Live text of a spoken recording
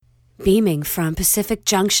beaming from Pacific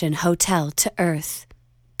Junction Hotel to Earth.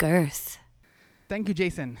 Girth. Thank you,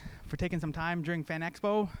 Jason, for taking some time during Fan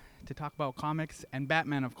Expo to talk about comics and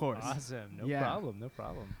Batman, of course. Awesome. No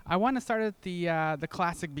problem. I want to start at the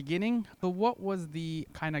classic beginning. So what was the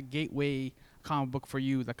kind of gateway comic book for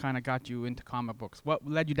you that kind of got you into comic books? What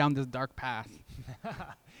led you down this dark path?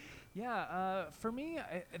 For me,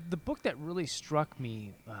 the book that really struck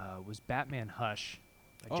me was Batman Hush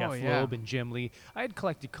by Jeff yeah. Loeb and Jim Lee. I had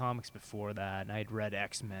collected comics before that, and I had read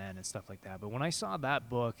X-Men and stuff like that. But when I saw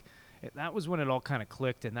that book, that was when it all kind of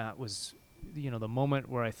clicked, and that was, the moment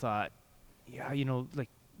where I thought, like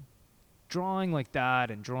drawing like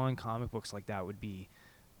that and drawing comic books like that would be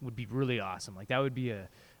really awesome. Like that would be a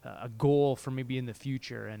goal for maybe in the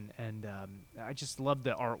future. And I just loved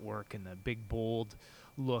the artwork and the big, bold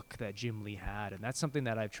look that Jim Lee had. And that's something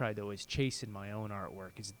that I've tried to always chase in my own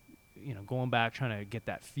artwork is, going back, trying to get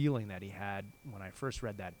that feeling that he had when I first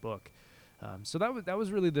read that book. So that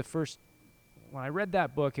was really the first. When I read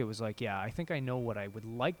that book, it was like, yeah, I think I know what I would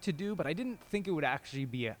like to do, but I didn't think it would actually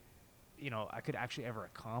be I could actually ever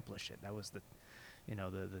accomplish it. That was the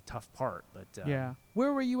tough part. But yeah.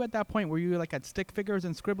 Where were you at that point? Were you like at stick figures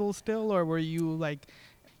and scribbles still, or were you like,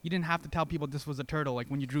 you didn't have to tell people this was a turtle, like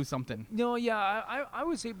when you drew something? No, yeah, I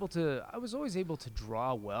was always able to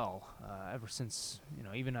draw well ever since,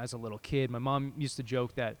 even as a little kid. My mom used to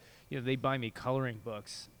joke that, they'd buy me coloring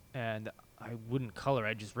books, and I wouldn't color.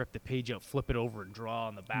 I'd just rip the page out, flip it over, and draw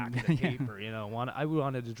on the back of the paper. I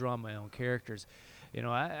wanted to draw my own characters.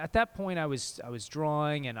 At that point, I was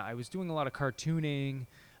drawing, and I was doing a lot of cartooning,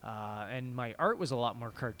 and my art was a lot more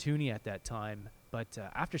cartoony at that time. But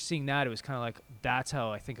after seeing that, it was kind of like, that's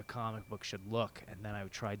how I think a comic book should look. And then I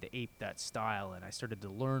tried to ape that style, and I started to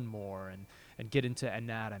learn more and get into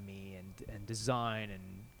anatomy and design and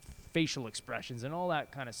facial expressions, and all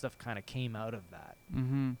that kind of stuff kind of came out of that.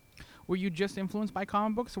 Mm-hmm. Were you just influenced by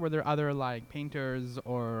comic books, or were there other like painters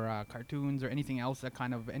or cartoons or anything else that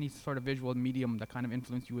kind of, any sort of visual medium that kind of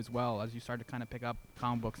influenced you as well as you started to kind of pick up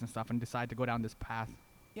comic books and stuff and decide to go down this path?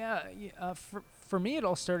 Yeah, for me, it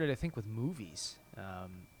all started, I think, with movies.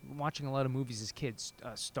 Watching a lot of movies as kids,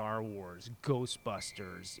 Star Wars,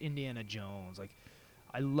 Ghostbusters, Indiana Jones. Like,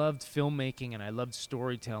 I loved filmmaking and I loved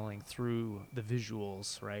storytelling through the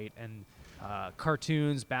visuals, right? And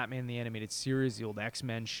cartoons, Batman the Animated Series, the old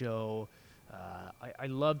X-Men show. I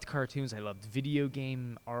loved cartoons. I loved video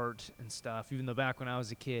game art and stuff. Even though back when I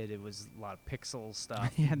was a kid, it was a lot of pixel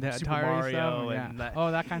stuff. Yeah, the Super Atari Mario stuff. and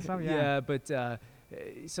Yeah. That kind of stuff. Yeah. Yeah, but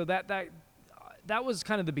so that was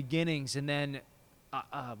kind of the beginnings, and then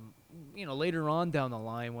later on down the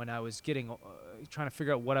line when I was trying to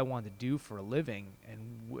figure out what I wanted to do for a living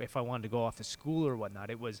and if I wanted to go off to school or whatnot,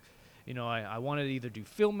 it was, I wanted to either do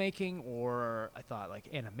filmmaking, or I thought like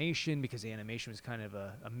animation, because the animation was kind of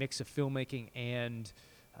a mix of filmmaking and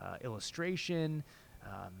illustration.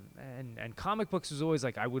 And comic books was always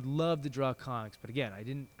like, I would love to draw comics, but again, I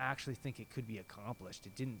didn't actually think it could be accomplished.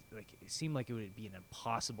 It seemed like it would be an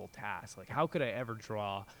impossible task. Like, how could I ever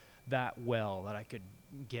draw that well that I could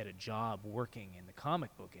get a job working in the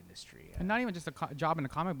comic book industry? And not even just a job in the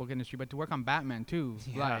comic book industry, but to work on Batman too.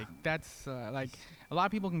 Yeah. Like, that's like, a lot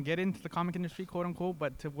of people can get into the comic industry, quote unquote,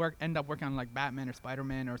 but to end up working on like Batman or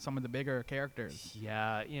Spider-Man or some of the bigger characters.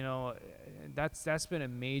 Yeah, that's been a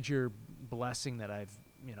major blessing that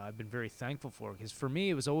I've been very thankful for, because for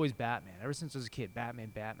me it was always Batman. Ever since I was a kid,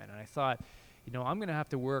 Batman. And I thought, I'm going to have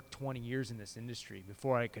to work 20 years in this industry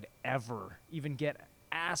before I could ever even get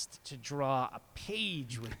asked to draw a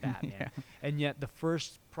page with Batman. Yeah. And yet the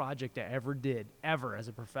first project I ever did, as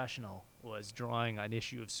a professional, was drawing an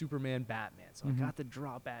issue of Superman Batman. So I got to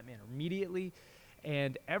draw Batman immediately.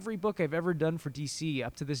 And every book I've ever done for DC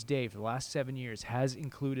up to this day, for the last 7 years, has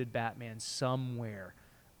included Batman somewhere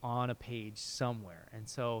on a page somewhere. And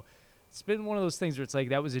so it's been one of those things where it's like,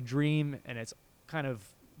 that was a dream, and it's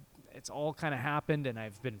all kind of happened, and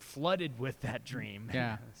I've been flooded with that dream.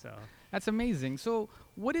 Yeah. So that's amazing. So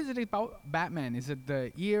what is it about Batman? Is it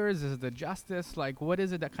the ears? Is it the justice? Like, what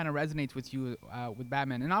is it that kind of resonates with you with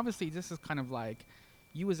Batman? And obviously this is kind of like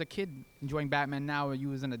you as a kid enjoying Batman, now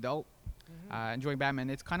you as an adult enjoying Batman.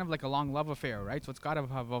 It's kind of like a long love affair, right? So it's got to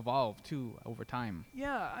have evolved too over time.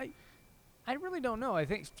 Yeah, I really don't know. I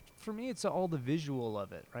think for me it's all the visual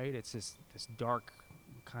of it, right? It's this dark,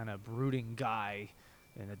 kind of brooding guy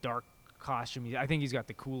in a dark costume. I think he's got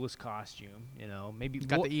the coolest costume, maybe He's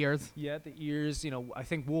got the ears. Yeah, the ears. I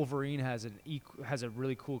think Wolverine has a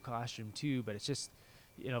really cool costume too, but it's just,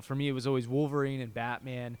 for me it was always Wolverine and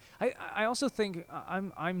Batman. I also think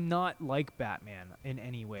I'm not like Batman in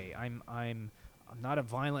any way. I'm not a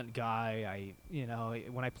violent guy.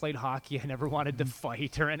 When I played hockey, I never wanted to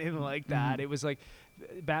fight or anything like that. It was like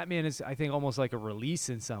Batman is, I think, almost like a release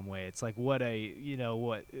in some way. It's like what the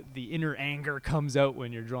inner anger comes out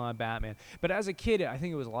when you're drawing Batman. But as a kid, I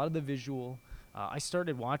think it was a lot of the visual. I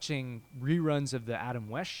started watching reruns of the Adam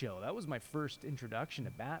West show. That was my first introduction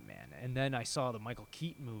to Batman. And then I saw the Michael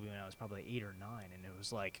Keaton movie when I was probably 8 or 9, and it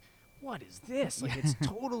was like, what is this? Like, it's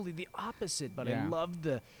totally the opposite, but I loved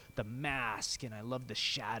the mask, and I loved the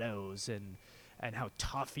shadows and how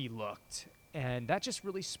tough he looked. And that just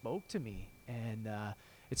really spoke to me, and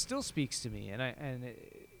it still speaks to me. And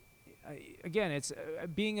again, it's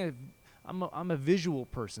I'm a visual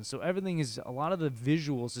person, so a lot of the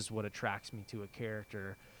visuals is what attracts me to a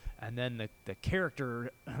character, and then the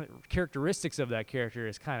characteristics of that character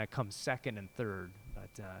is kind of comes second and third. But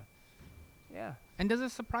yeah. And does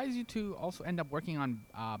it surprise you to also end up working on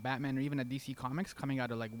Batman or even a DC Comics coming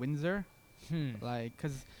out of like Windsor? Like,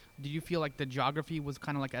 because do you feel like the geography was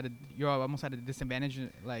kind of like you're almost at a disadvantage,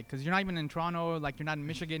 like, because you're not even in Toronto, like you're not in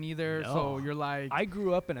Michigan either, No. so you're like. I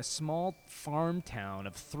grew up in a small farm town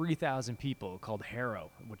of 3,000 people called Harrow,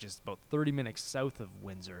 which is about 30 minutes south of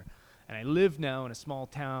Windsor, and I live now in a small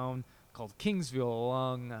town called Kingsville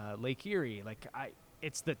along Lake Erie. Like,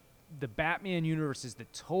 it's the Batman universe is the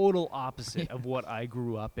total opposite of what I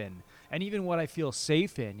grew up in, and even what I feel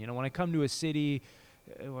safe in. You know, when I come to a city.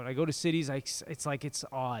 When I go to cities, it's like it's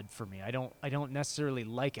odd for me. I don't necessarily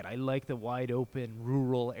like it. I like the wide open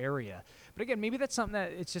rural area. But again, maybe that's something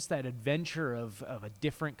that it's just that adventure of a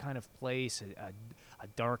different kind of place, a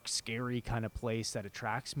dark, scary kind of place that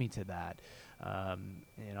attracts me to that.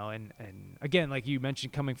 And again, like you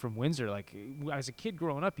mentioned, coming from Windsor, like as a kid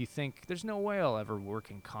growing up, you think there's no way I'll ever work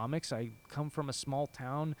in comics. I come from a small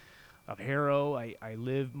town of Harrow.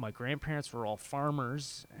 My grandparents were all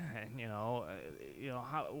farmers, and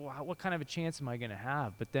what kind of a chance am I going to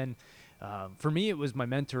have? But then, for me, it was my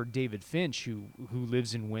mentor David Finch, who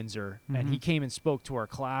lives in Windsor, and he came and spoke to our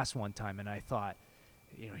class one time, and I thought,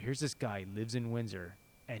 here's this guy lives in Windsor,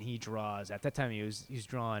 and he draws. At that time, he was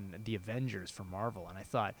drawing the Avengers for Marvel, and I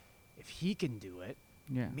thought, if he can do it,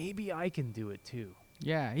 maybe I can do it too.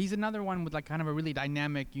 Yeah, he's another one with like kind of a really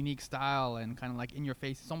dynamic, unique style and kind of like in your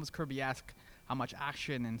face. It's almost Kirby-esque how much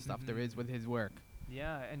action and stuff there is with his work.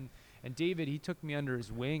 Yeah, and David, he took me under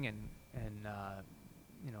his wing and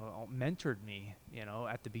mentored me,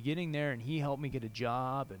 at the beginning there, and he helped me get a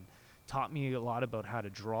job and taught me a lot about how to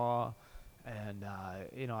draw. And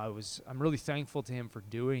I'm really thankful to him for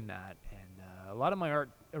doing that. And a lot of my art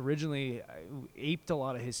originally aped a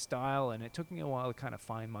lot of his style, and it took me a while to kind of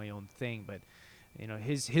find my own thing, but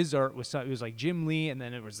his art was it was like Jim Lee, and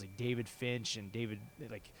then it was like David Finch, and David,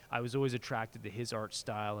 like, I was always attracted to his art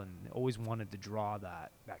style and always wanted to draw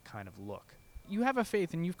that kind of look. You have a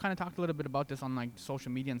faith, and you've kind of talked a little bit about this on like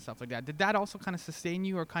social media and stuff like that. Did that also kind of sustain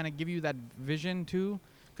you or kind of give you that vision too?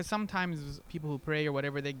 Because sometimes people who pray or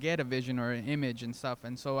whatever, they get a vision or an image and stuff,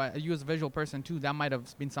 and so you as a visual person too, that might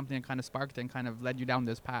have been something that kind of sparked and kind of led you down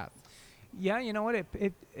this path. Yeah, you know what?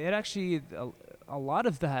 It actually, a lot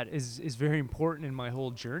of that is very important in my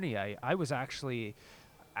whole journey. I was actually,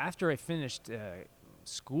 after I finished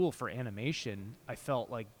school for animation, I felt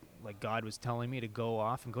like God was telling me to go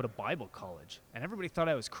off and go to Bible college. And everybody thought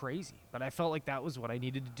I was crazy, but I felt like that was what I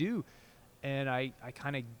needed to do. And I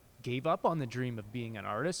kind of gave up on the dream of being an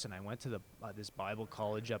artist, and I went to this Bible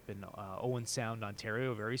college up in Owen Sound,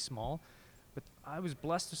 Ontario, very small. But I was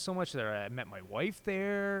blessed with so much there. I met my wife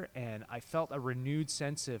there, and I felt a renewed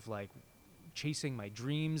sense of like chasing my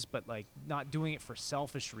dreams, but like not doing it for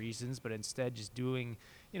selfish reasons, but instead just doing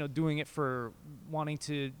it for wanting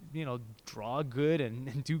to, draw good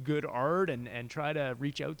and do good art and try to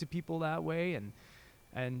reach out to people that way.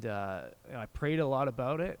 And I prayed a lot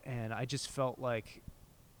about it, and I just felt like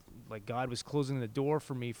God was closing the door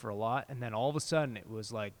for me for a lot. And then all of a sudden it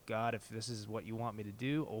was like, God, if this is what you want me to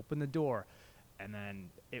do, open the door. And then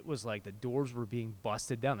it was like the doors were being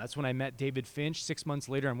busted down. That's when I met David Finch. 6 months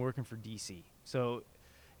later, I'm working for DC. So,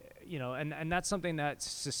 and that's something that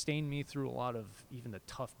sustained me through a lot of even the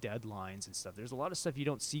tough deadlines and stuff. There's a lot of stuff you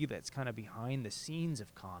don't see that's kind of behind the scenes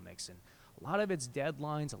of comics. And a lot of it's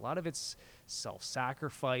deadlines, a lot of it's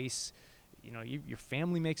self-sacrifice. Your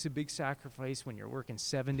family makes a big sacrifice when you're working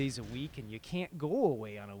 7 days a week, and you can't go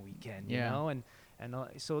away on a weekend, and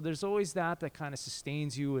so there's always that kind of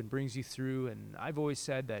sustains you and brings you through. And I've always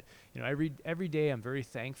said that, every day I'm very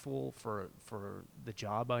thankful for the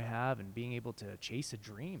job I have and being able to chase a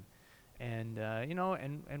dream. And,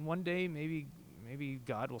 and one day maybe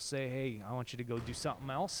God will say, hey, I want you to go do something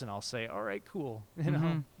else. And I'll say, all right, cool.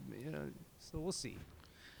 So we'll see.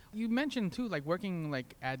 You mentioned too, like working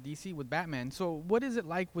like at DC with Batman. So what is it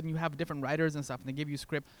like when you have different writers and stuff, and they give you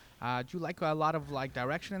script? Do you like a lot of like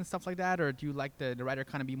direction and stuff like that, or do you like the writer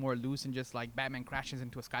kind of be more loose and just like Batman crashes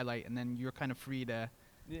into a skylight and then you're kind of free to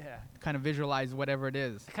Yeah. kind of visualize whatever it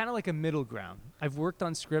is? Kind of like a middle ground. I've worked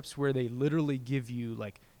on scripts where they literally give you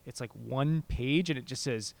like, it's like one page and it just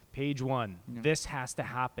says page 1. Yeah. This has to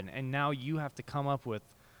happen, and now you have to come up with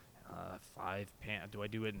 5 panel. Do I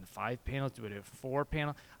do it in 5 panels? Do I do it 4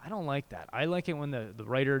 panel? I don't like that. I like it when the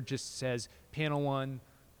writer just says panel 1,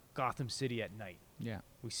 Gotham City at night. Yeah.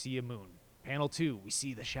 We see a moon. Panel 2, we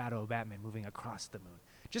see the shadow of Batman moving across the moon.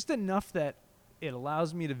 Just enough that it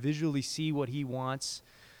allows me to visually see what he wants.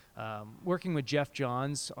 Working with Jeff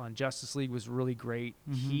Johns on Justice League was really great.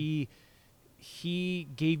 Mhm. He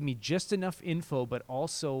gave me just enough info, but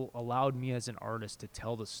also allowed me as an artist to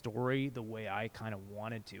tell the story the way I kind of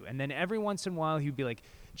wanted to. And then every once in a while, he'd be like,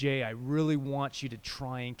 Jay, I really want you to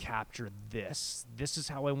try and capture this. This is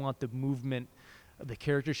how I want the movement. The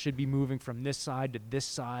character should be moving from this side to this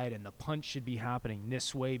side, and the punch should be happening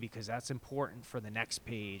this way because that's important for the next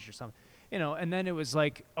page or something. You know, and then it was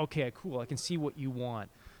like, okay, cool, I can see what you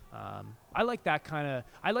want. I like that kind of,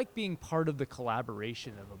 I like being part of the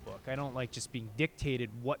collaboration of a book. I don't like just being dictated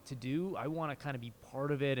what to do. I want to kind of be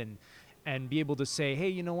part of it and be able to say, hey,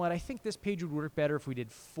 you know what, I think this page would work better if we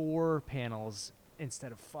did 4 panels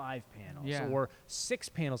instead of 5 panels, Yeah. or 6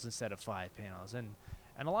 panels instead of 5 panels. And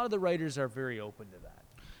a lot of the writers are very open to that.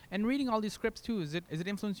 And reading all these scripts too, is it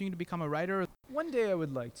influencing you to become a writer? One day I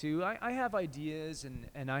would like to. I have ideas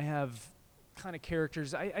and I have kind of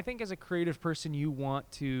characters. I think as a creative person, you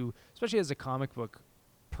want to, especially as a comic book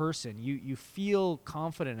person, you feel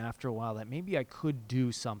confident after a while that maybe I could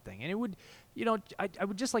do something. And it would, you know, I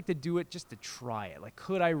would just like to do it just to try it. Like,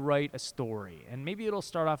 could I write a story? And maybe it'll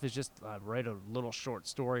start off as just write a little short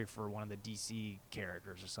story for one of the DC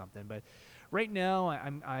characters or something. But right now,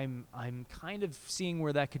 I'm kind of seeing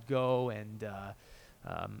where that could go, and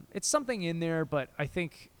it's something in there. But I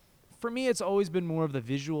think for me, it's always been more of the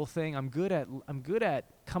visual thing. I'm good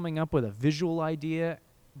at coming up with a visual idea,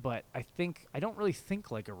 but I think I don't really think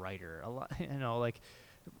like a writer. A lot, you know, like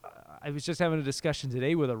I was just having a discussion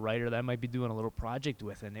today with a writer that I might be doing a little project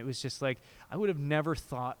with, and it was just like I would have never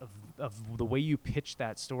thought of the way you pitched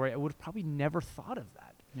that story. I would have probably never thought of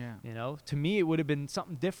that. Yeah. You know, to me, it would have been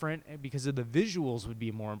something different because of the visuals would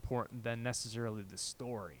be more important than necessarily the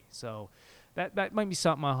story. So that might be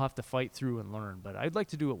something I'll have to fight through and learn, but I'd like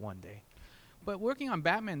to do it one day. But working on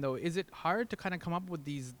Batman, though, is it hard to kind of come up with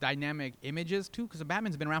these dynamic images, too? Because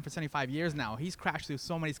Batman's been around for 75 years now. He's crashed through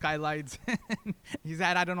so many skylights. He's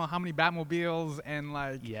had, I don't know how many Batmobiles, and,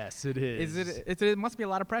 like... Yes, it is. It must be a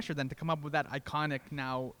lot of pressure, then, to come up with that iconic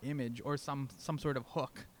now image or some sort of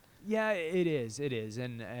hook. Yeah, it is.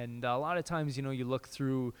 And a lot of times, you know,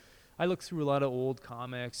 I look through a lot of old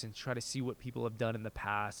comics and try to see what people have done in the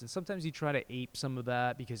past. And sometimes you try to ape some of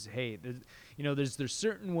that because, hey, there's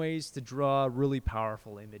certain ways to draw really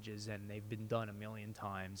powerful images, and they've been done a million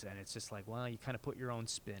times. And it's just like, well, you kind of put your own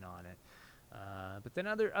spin on it. But then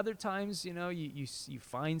other times, you know, you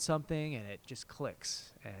find something and it just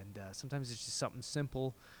clicks. And sometimes it's just something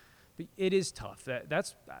simple. But it is tough.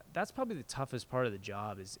 That's probably the toughest part of the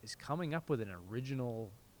job is coming up with an original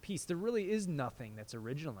piece. There really is nothing that's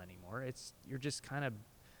original anymore. You're just kind of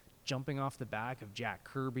jumping off the back of Jack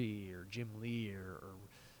Kirby or Jim Lee or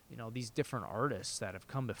you know, these different artists that have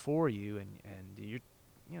come before you, and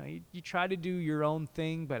you try to do your own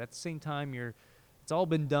thing, but at the same time it's all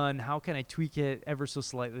been done. How can I tweak it ever so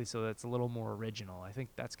slightly so that it's a little more original? I think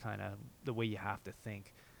that's kind of the way you have to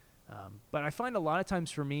think. But I find a lot of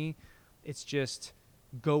times for me, it's just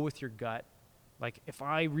go with your gut. Like, if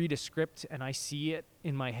I read a script and I see it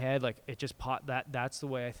in my head, like, it just that's the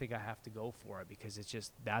way I think I have to go for it, because it's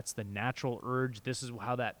just, that's the natural urge. This is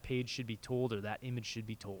how that page should be told, or that image should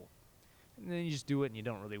be told. And then you just do it and you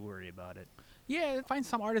don't really worry about it. Yeah, I find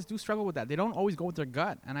some artists do struggle with that. They don't always go with their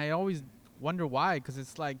gut, and I always wonder why, because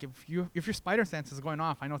it's like if your spider sense is going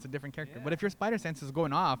off, I know it's a different character, but if your spider sense is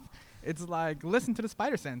going off, it's like, listen to the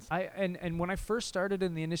spider sense. And when I first started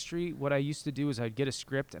in the industry, what I used to do is I'd get a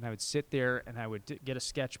script and I would sit there and I would get a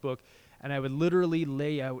sketchbook and I would literally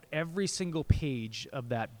lay out every single page of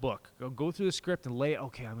that book. Go through the script and lay,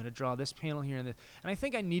 okay, I'm going to draw this panel here and this. And I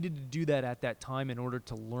think I needed to do that at that time in order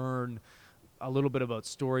to learn a little bit about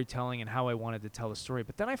storytelling and how I wanted to tell the story.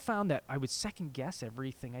 But then I found that I would second guess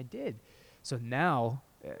everything I did. So now,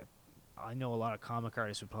 I know a lot of comic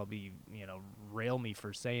artists would probably, rail me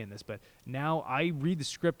for saying this, but now I read the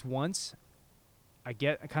script once, I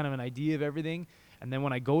get kind of an idea of everything, and then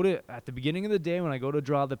when I at the beginning of the day, when I go to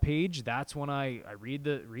draw the page, that's when I read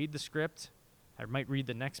the script, I might read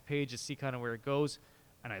the next page to see kind of where it goes,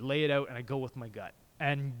 and I lay it out and I go with my gut.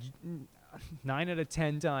 And 9 out of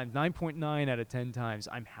 10 times, 9.9 out of 10 times,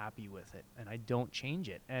 I'm happy with it, and I don't change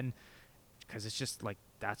it. And because it's just like,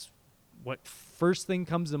 that's what first thing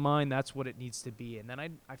comes to mind, that's what it needs to be. And then I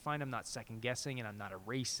find I'm not second guessing, and I'm not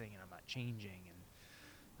erasing, and I'm not changing.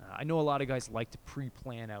 And I know a lot of guys like to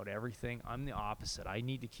pre-plan out everything. I'm the opposite. I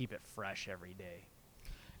need to keep it fresh every day.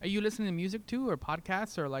 Are you listening to music too, or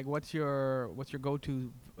podcasts, or like what's your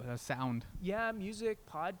go-to sound? Yeah, music,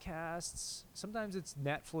 podcasts. Sometimes it's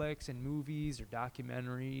Netflix and movies or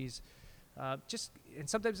documentaries. And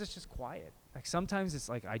sometimes it's just quiet. Like sometimes it's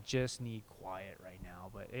like I just need quiet right now.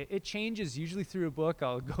 But it changes. Usually through a book,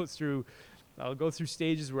 I'll go through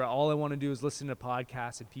stages where all I want to do is listen to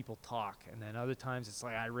podcasts and people talk, and then other times it's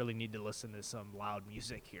like I really need to listen to some loud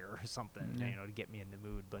music here or something, to get me in the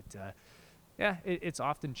mood. But it's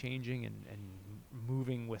often changing and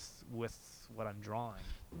moving with what I'm drawing.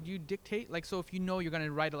 Do you dictate, like, so if you know you're going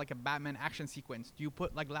to write like a Batman action sequence, do you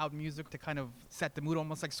put like loud music to kind of set the mood,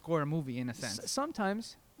 almost like score a movie in a sense?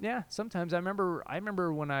 Sometimes. Yeah, sometimes. I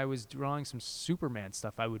remember when I was drawing some Superman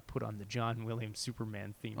stuff, I would put on the John Williams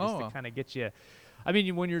Superman theme just to kind of get you. I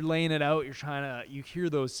mean, when you're laying it out, you hear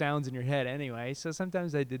those sounds in your head anyway. So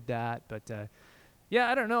sometimes I did that, but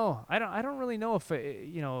I don't know. I don't really know if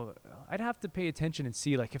I'd have to pay attention and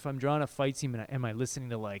see, like, if I'm drawing a fight scene, am I listening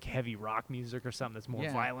to like heavy rock music or something that's more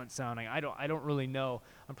violent sounding? I don't really know.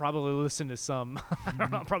 I'm probably listening to some. I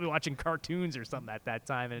don't know. I'm probably watching cartoons or something at that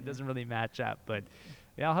time, and it doesn't really match up. But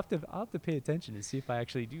yeah, I'll have to pay attention and see if I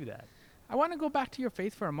actually do that. I want to go back to your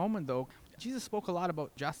faith for a moment, though. Jesus spoke a lot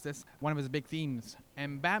about justice, one of his big themes.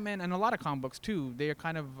 And Batman, and a lot of comic books too, they're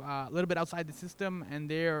kind of a little bit outside the system, and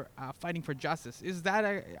they're fighting for justice. Is that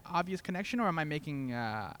an obvious connection, or am I making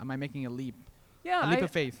a leap? Yeah, a leap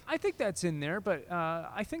of faith. I think that's in there, but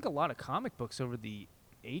I think a lot of comic books over the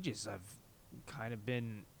ages have kind of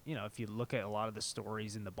been, if you look at a lot of the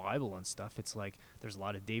stories in the Bible and stuff, it's like there's a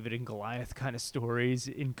lot of David and Goliath kind of stories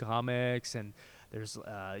in comics, and there's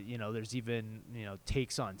even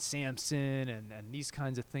takes on Samson, and these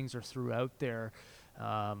kinds of things are throughout there.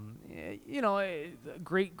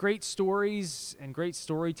 Great stories and great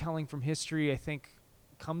storytelling from history, I think,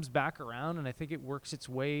 comes back around, and I think it works its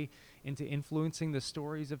way into influencing the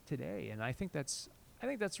stories of today. And I think that's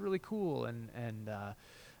really cool, and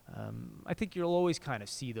I think you'll always kind of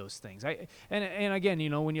see those things. And again,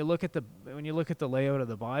 when you look at the layout of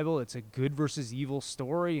the Bible, it's a good versus evil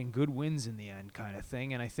story, and good wins in the end kind of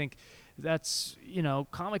thing. And I think that's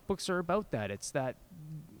comic books are about that. It's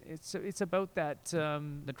about that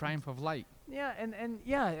the triumph of light. Yeah,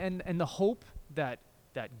 and the hope that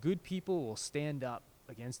good people will stand up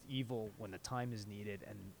against evil when the time is needed,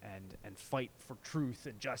 and fight for truth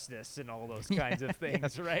and justice and all those kinds of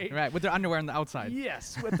things, right? Right, with their underwear on the outside.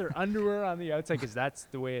 Yes, with their underwear on the outside, because that's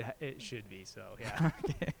the way it should be. So yeah.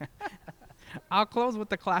 Okay. I'll close with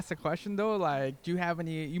the classic question though. Like, do you have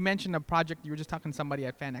any? You mentioned a project. You were just talking to somebody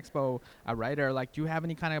at Fan Expo, a writer. Like, do you have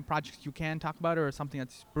any kind of projects you can talk about, or something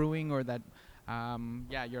that's brewing, or that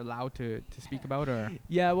you're allowed to speak about? Or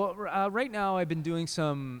yeah, well, right now I've been doing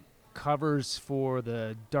some covers for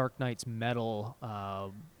the Dark Knights Metal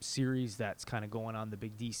series that's kind of going on, the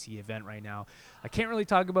big DC event right now. I can't really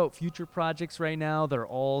talk about future projects right now. They're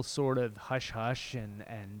all sort of hush-hush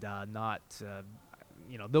and not,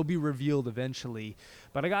 they'll be revealed eventually.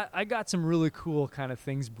 But I got some really cool kind of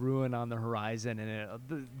things brewing on the horizon, and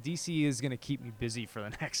the DC is going to keep me busy for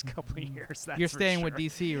the next couple of years. You're staying with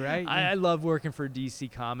DC, right? I love working for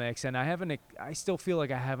DC Comics, and I still feel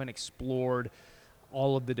like I haven't explored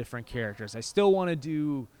all of the different characters. I still want to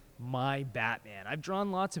do my Batman. I've drawn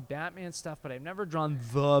lots of Batman stuff, but I've never drawn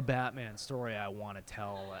the Batman story I want to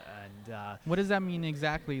tell. And what does that mean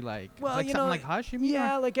exactly? Like, well, like something like Hush, you mean?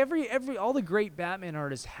 Yeah, like every all the great Batman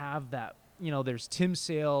artists have that. There's Tim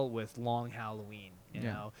Sale with Long Halloween. You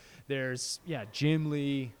know, there's Jim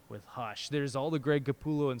Lee with Hush. There's all the Greg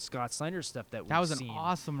Capullo and Scott Snyder stuff that we've seen. An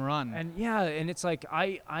awesome run. And and it's like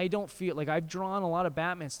I don't feel like I've drawn a lot of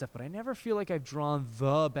Batman stuff, but I never feel like I've drawn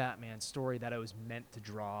the Batman story that I was meant to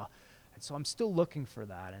draw. And so I'm still looking for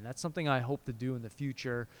that, and that's something I hope to do in the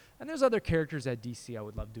future. And there's other characters at DC I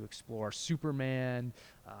would love to explore. Superman.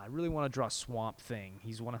 I really want to draw Swamp Thing.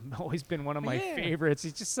 He's always been one of my favorites.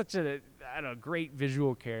 He's just such a great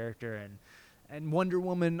visual character. And Wonder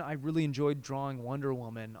Woman, I really enjoyed drawing Wonder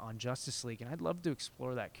Woman on Justice League, and I'd love to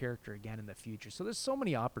explore that character again in the future. So there's so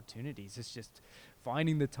many opportunities. It's just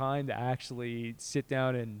finding the time to actually sit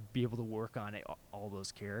down and be able to work on all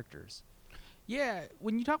those characters. Yeah,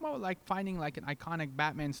 when you talk about like finding like an iconic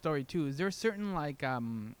Batman story too, is there a certain like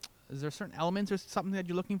is there certain elements or something that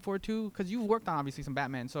you're looking forward to? Because you've worked on obviously some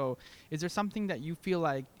Batman. So is there something that you feel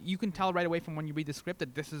like you can tell right away from when you read the script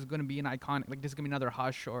that this is going to be an iconic, like this is going to be another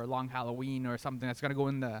Hush or Long Halloween or something that's going to go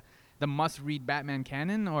in the must-read Batman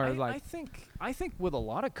canon? Or I think with a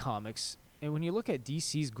lot of comics, and when you look at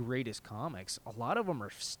DC's greatest comics, a lot of them are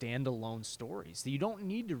standalone stories that you don't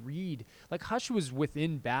need to read. Like Hush was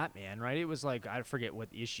within Batman, right? It was like, I forget what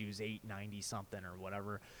issues, 890 something or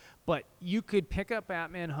whatever. But you could pick up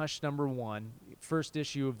Batman Hush #1, first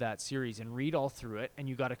issue of that series, and read all through it, and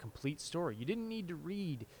you got a complete story. You didn't need to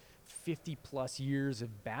read 50 plus years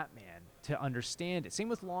of Batman to understand it. Same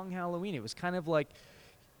with Long Halloween. It was kind of like,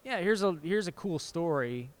 yeah, here's a cool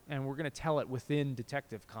story, and we're gonna tell it within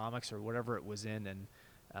Detective Comics or whatever it was in, and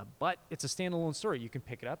but it's a standalone story. You can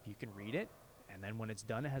pick it up, you can read it, and then when it's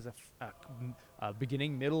done, it has a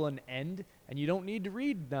beginning, middle, and end, and you don't need to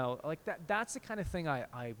read now. Like that. That's the kind of thing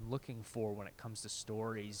I'm looking for when it comes to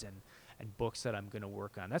stories and books that I'm going to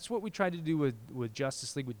work on. That's what we tried to do with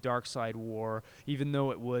Justice League, with Darkseid War. Even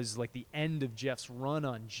though it was like the end of Jeff's run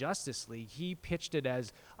on Justice League, he pitched it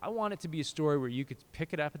as, I want it to be a story where you could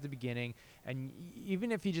pick it up at the beginning, and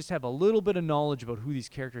even if you just have a little bit of knowledge about who these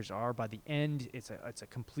characters are, by the end, it's a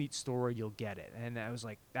complete story. You'll get it. And I was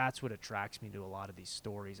like, that's what attracts me to a lot of these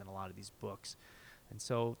stories and a lot of these books. And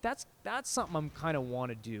so that's something I'm kind of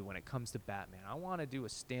want to do when it comes to Batman. I want to do a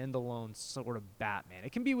standalone sort of Batman.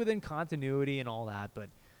 It can be within continuity and all that, but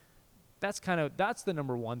that's the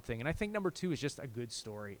number one thing. And I think number two is just a good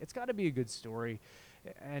story. It's got to be a good story,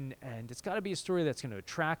 and it's got to be a story that's going to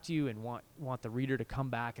attract you and want the reader to come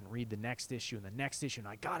back and read the next issue and the next issue. And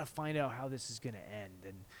I got to find out how this is going to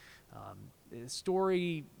end. And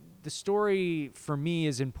the story for me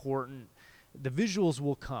is important. The visuals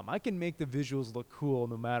will come. I can make the visuals look cool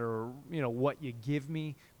no matter, what you give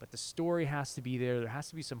me, but the story has to be there. There has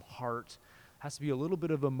to be some heart, has to be a little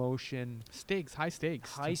bit of emotion. High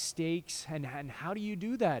stakes. High stakes. And how do you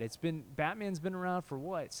do that? Batman's been around for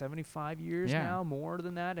what, 75 years now, more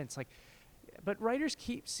than that? And it's like, but writers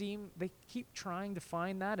keep trying to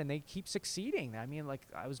find that, and they keep succeeding. I mean, like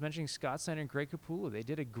I was mentioning, Scott Snyder and Greg Capullo, they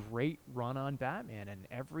did a great run on Batman, and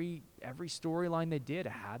every storyline they did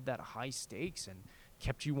had that high stakes and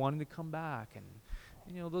kept you wanting to come back. And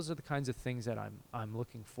those are the kinds of things that I'm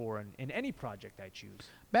looking for in any project I choose.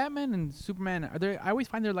 Batman and Superman, I always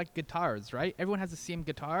find they're like guitars, right? Everyone has the same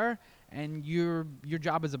guitar, and your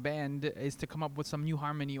job as a band is to come up with some new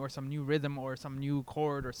harmony or some new rhythm or some new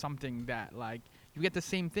chord or something that, like, you get the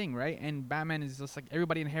same thing, right? And Batman is just like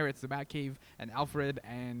everybody inherits the Batcave and Alfred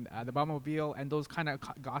and the Batmobile and those kind of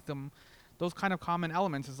Gotham. Those kind of common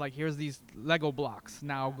elements is like, here's these Lego blocks.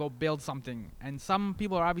 Now go build something. And some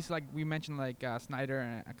people are obviously, like we mentioned, like Snyder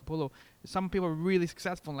and Capullo. Some people are really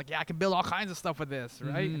successful and like, I can build all kinds of stuff with this,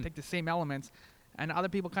 right? And take the same elements. And other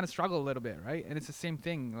people kind of struggle a little bit, right? And it's the same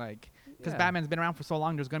thing, like, because Batman's been around for so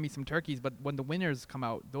long, there's going to be some turkeys. But when the winners come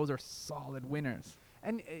out, those are solid winners.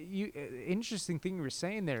 And interesting thing you were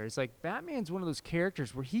saying there is, like, Batman's one of those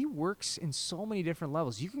characters where he works in so many different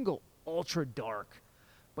levels. You can go ultra dark,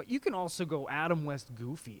 but you can also go Adam West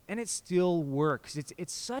goofy, and it still works.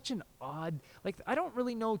 It's such an odd, like, I don't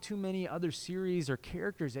really know too many other series or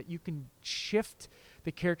characters that you can shift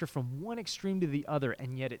the character from one extreme to the other,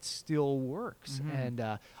 and yet it still works. And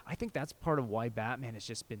I think that's part of why Batman has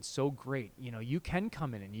just been so great. You can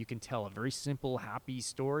come in and you can tell a very simple, happy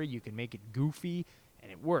story. You can make it goofy, and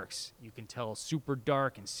it works. You can tell super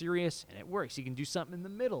dark and serious, and it works. You can do something in the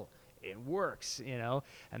middle. It works,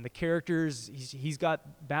 and the characters,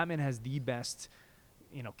 Batman has the best,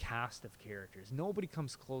 cast of characters. Nobody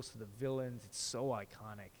comes close to the villains. It's so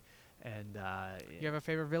iconic. And you have a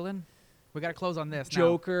favorite villain? We got to close on this.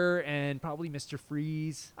 Joker and probably Mr.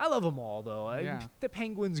 Freeze. I love them all, though. The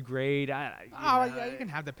Penguin's great. You can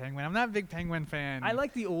have the Penguin. I'm not a big Penguin fan. I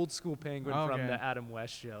like the old school Penguin from the Adam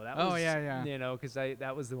West show. That was, because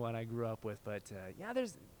that was the one I grew up with. But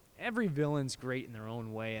every villain's great in their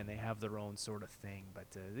own way, and they have their own sort of thing. But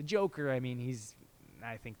the Joker,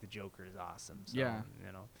 I think the Joker is awesome. So, Yeah.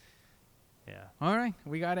 All right,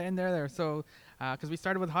 we got to end there. So, because we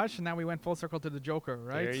started with Hush, and now we went full circle to the Joker,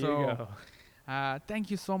 right? There you go.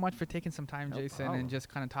 Thank you so much for taking some time, Jason, problem. and just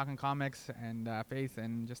kind of talking comics and faith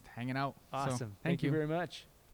and just hanging out. Awesome. So, thank you very much.